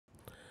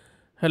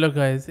Hello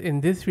guys,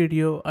 in this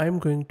video I am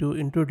going to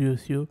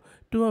introduce you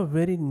to a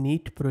very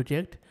neat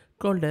project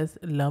called as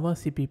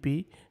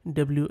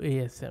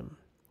llama-cpp-wasm.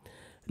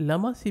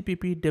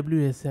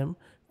 Llama-cpp-wasm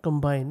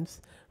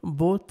combines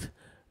both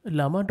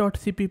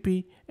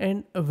llama.cpp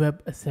and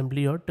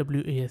WebAssembly or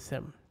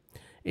WASM.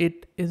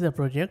 It is a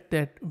project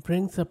that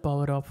brings the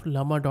power of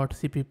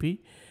llama.cpp,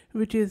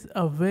 which is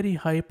a very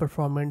high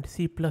performant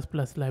C++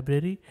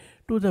 library,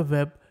 to the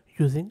web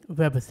using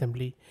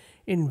WebAssembly.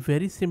 In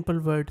very simple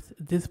words,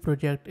 this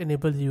project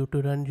enables you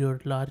to run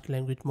your large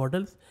language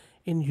models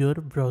in your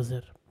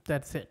browser.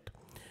 That's it.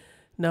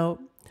 Now,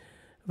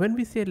 when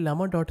we say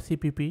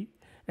llama.cpp,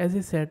 as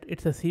I said,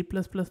 it's a C++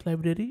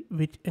 library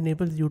which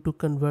enables you to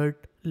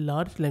convert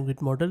large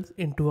language models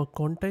into a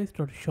quantized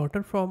or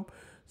shorter form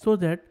so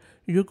that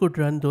you could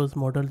run those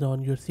models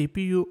on your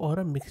CPU or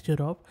a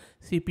mixture of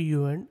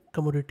CPU and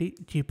commodity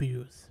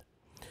GPUs.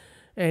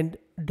 And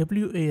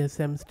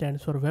WASM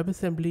stands for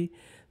WebAssembly,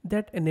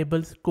 that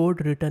enables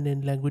code written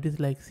in languages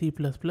like C++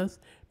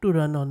 to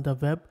run on the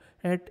web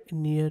at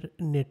near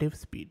native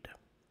speed.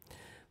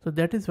 So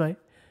that is why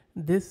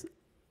this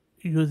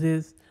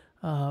uses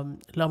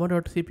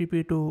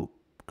llama.cpp to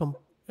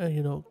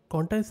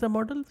quantize the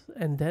models,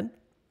 and then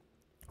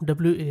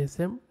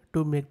WASM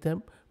to make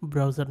them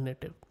browser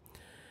native.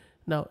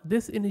 Now,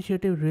 this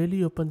initiative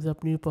really opens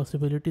up new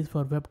possibilities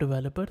for web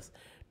developers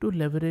to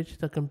leverage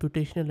the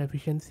computational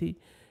efficiency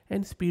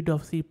and speed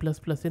of C++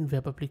 in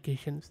web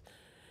applications,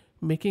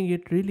 making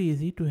it really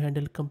easy to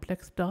handle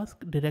complex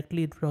tasks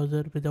directly in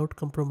browser without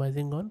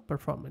compromising on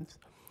performance.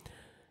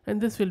 And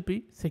this will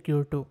be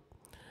secure too.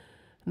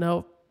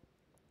 Now,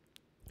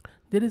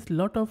 there is a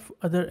lot of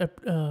other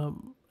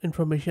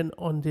information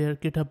on their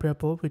GitHub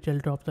repo, which I'll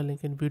drop the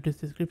link in video's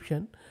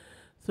description.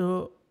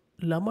 So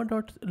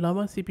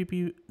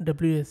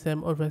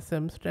llama-cpp-wasm or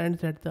WASM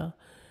stands at the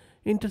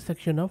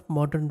intersection of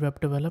modern web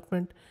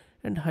development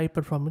and high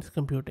performance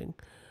computing,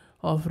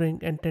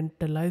 offering a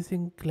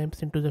tantalizing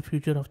glimpse into the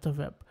future of the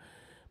web.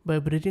 By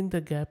bridging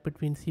the gap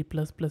between C++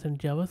 and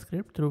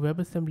JavaScript through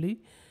WebAssembly,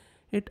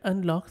 it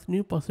unlocks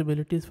new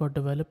possibilities for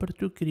developers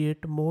to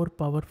create more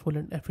powerful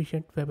and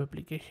efficient web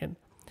applications.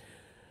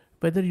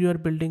 Whether you are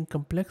building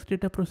complex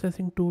data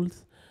processing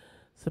tools,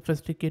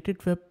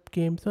 sophisticated web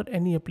games, or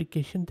any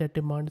application that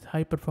demands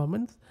high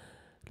performance,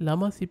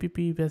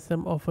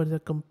 llama-cpp-wasm offers a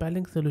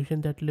compelling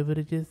solution that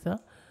leverages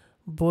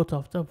both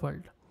of the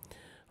world.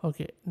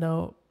 Okay,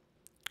 now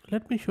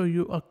let me show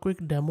you a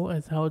quick demo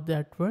as how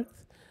that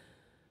works,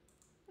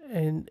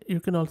 and you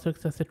can also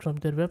access it from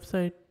their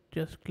website.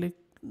 Just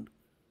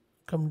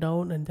come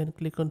down and then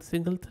click on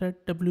single thread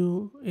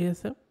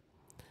WASM,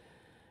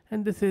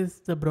 and this is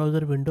the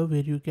browser window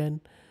where you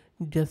can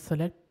just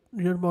select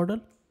your model.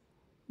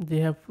 They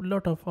have a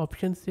lot of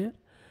options here: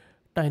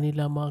 Tiny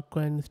Llama,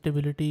 Quen,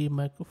 Stability,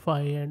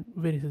 McAfee, and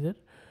various other.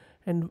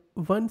 And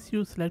once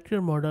you select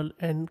your model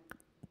and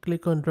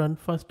click on run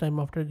first time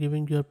after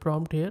giving your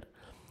prompt here,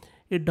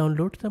 it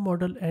downloads the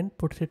model and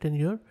puts it in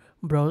your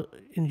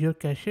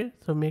cache.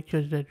 So make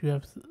sure that you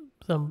have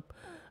some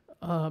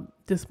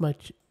this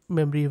much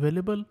memory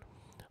available,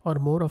 or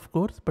more of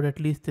course, but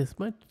at least this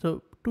much.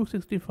 So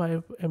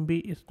 265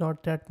 MB is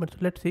not that much. So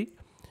let's see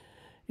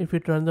if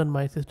it runs on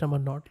my system or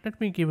not. Let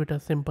me give it a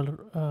simple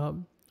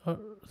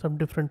some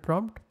different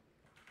prompt.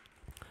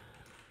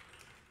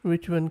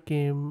 Which one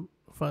came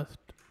first,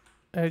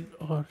 egg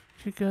or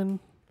chicken?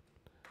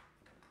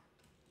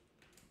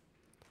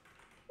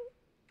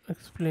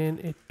 Explain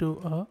it to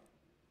a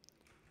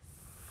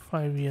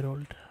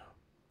 5-year-old.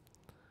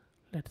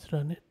 Let's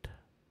run it.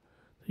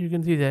 You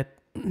can see that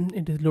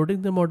it is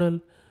loading the model,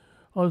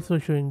 also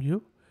showing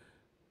you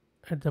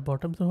at the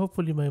bottom. So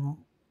hopefully my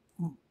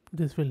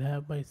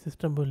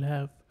system will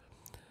have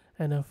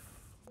enough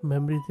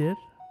memory there.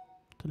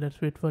 So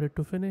let's wait for it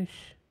to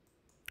finish.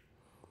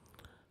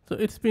 So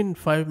it's been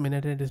 5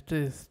 minutes and it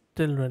is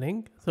still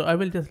running. So I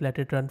will just let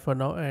it run for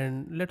now,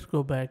 and let's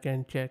go back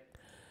and check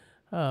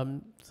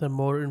some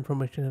more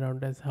information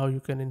around as how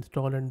you can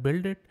install and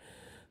build it.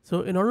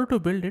 So in order to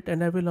build it,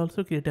 and I will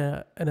also create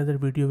another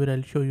video where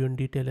I'll show you in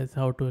detail as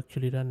how to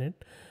actually run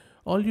it.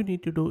 All you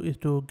need to do is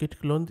to git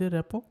clone their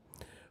repo.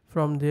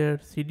 From there,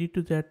 cd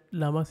to that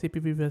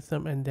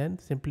llama-cpp-wasm, and then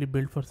simply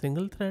build for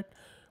single thread,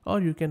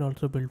 or you can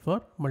also build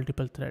for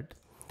multiple threads.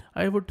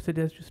 I would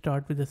suggest you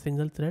start with a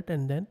single thread,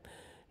 and then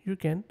you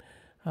can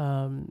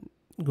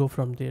go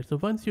from there. So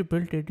once you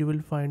build it, you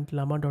will find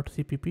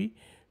llama.cpp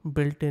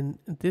built in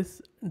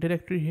this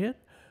directory here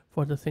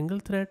for the single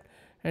thread,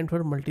 and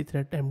for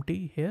multi-thread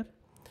empty here.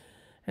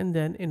 And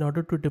then in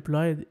order to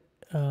deploy,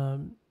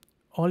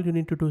 all you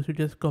need to do is to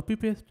just copy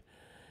paste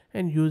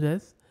and use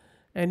as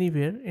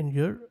anywhere in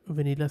your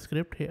vanilla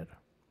script here.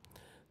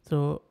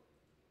 So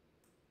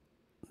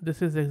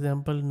this is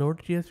example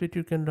node.js which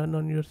you can run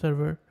on your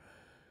server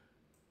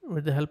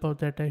with the help of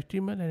that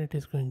HTML, and it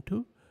is going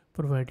to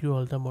provide you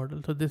all the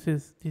models. So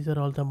these are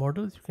all the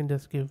models. You can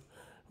just give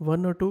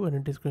one or two and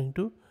it is going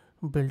to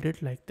build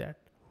it like that.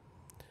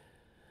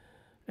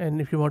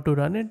 And if you want to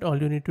run it,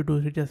 all you need to do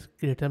is just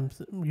create some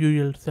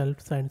UL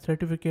self-signed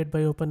certificate by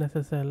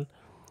OpenSSL,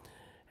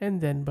 and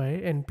then by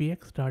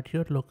npx start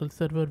your local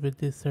server with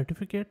this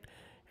certificate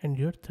and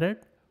your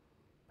thread,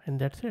 and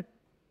that's it.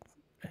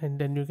 And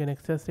then you can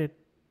access it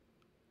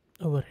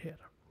over here.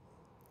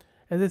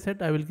 As I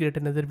said, I will create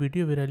another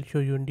video where I'll show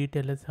you in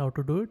detail as how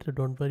to do it, so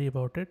don't worry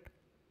about it.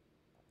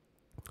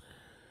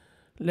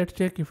 Let's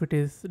check if it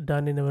is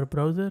done in our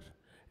browser.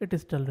 It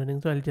is still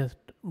running, so I'll just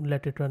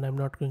let it run. I'm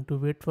not going to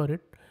wait for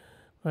it.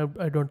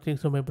 I don't think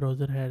so my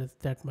browser has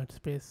that much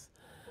space,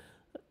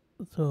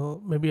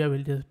 so maybe I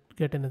will just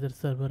get another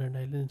server and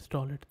I'll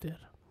install it there.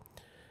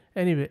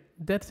 Anyway,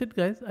 that's it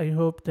guys. I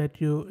hope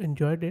that you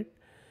enjoyed it.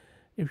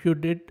 If you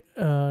did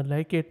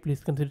like it,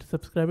 please consider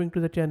subscribing to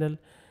the channel,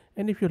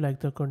 and if you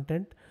like the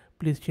content,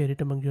 please share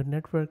it among your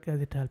network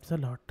as it helps a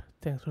lot.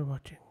 Thanks for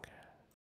watching.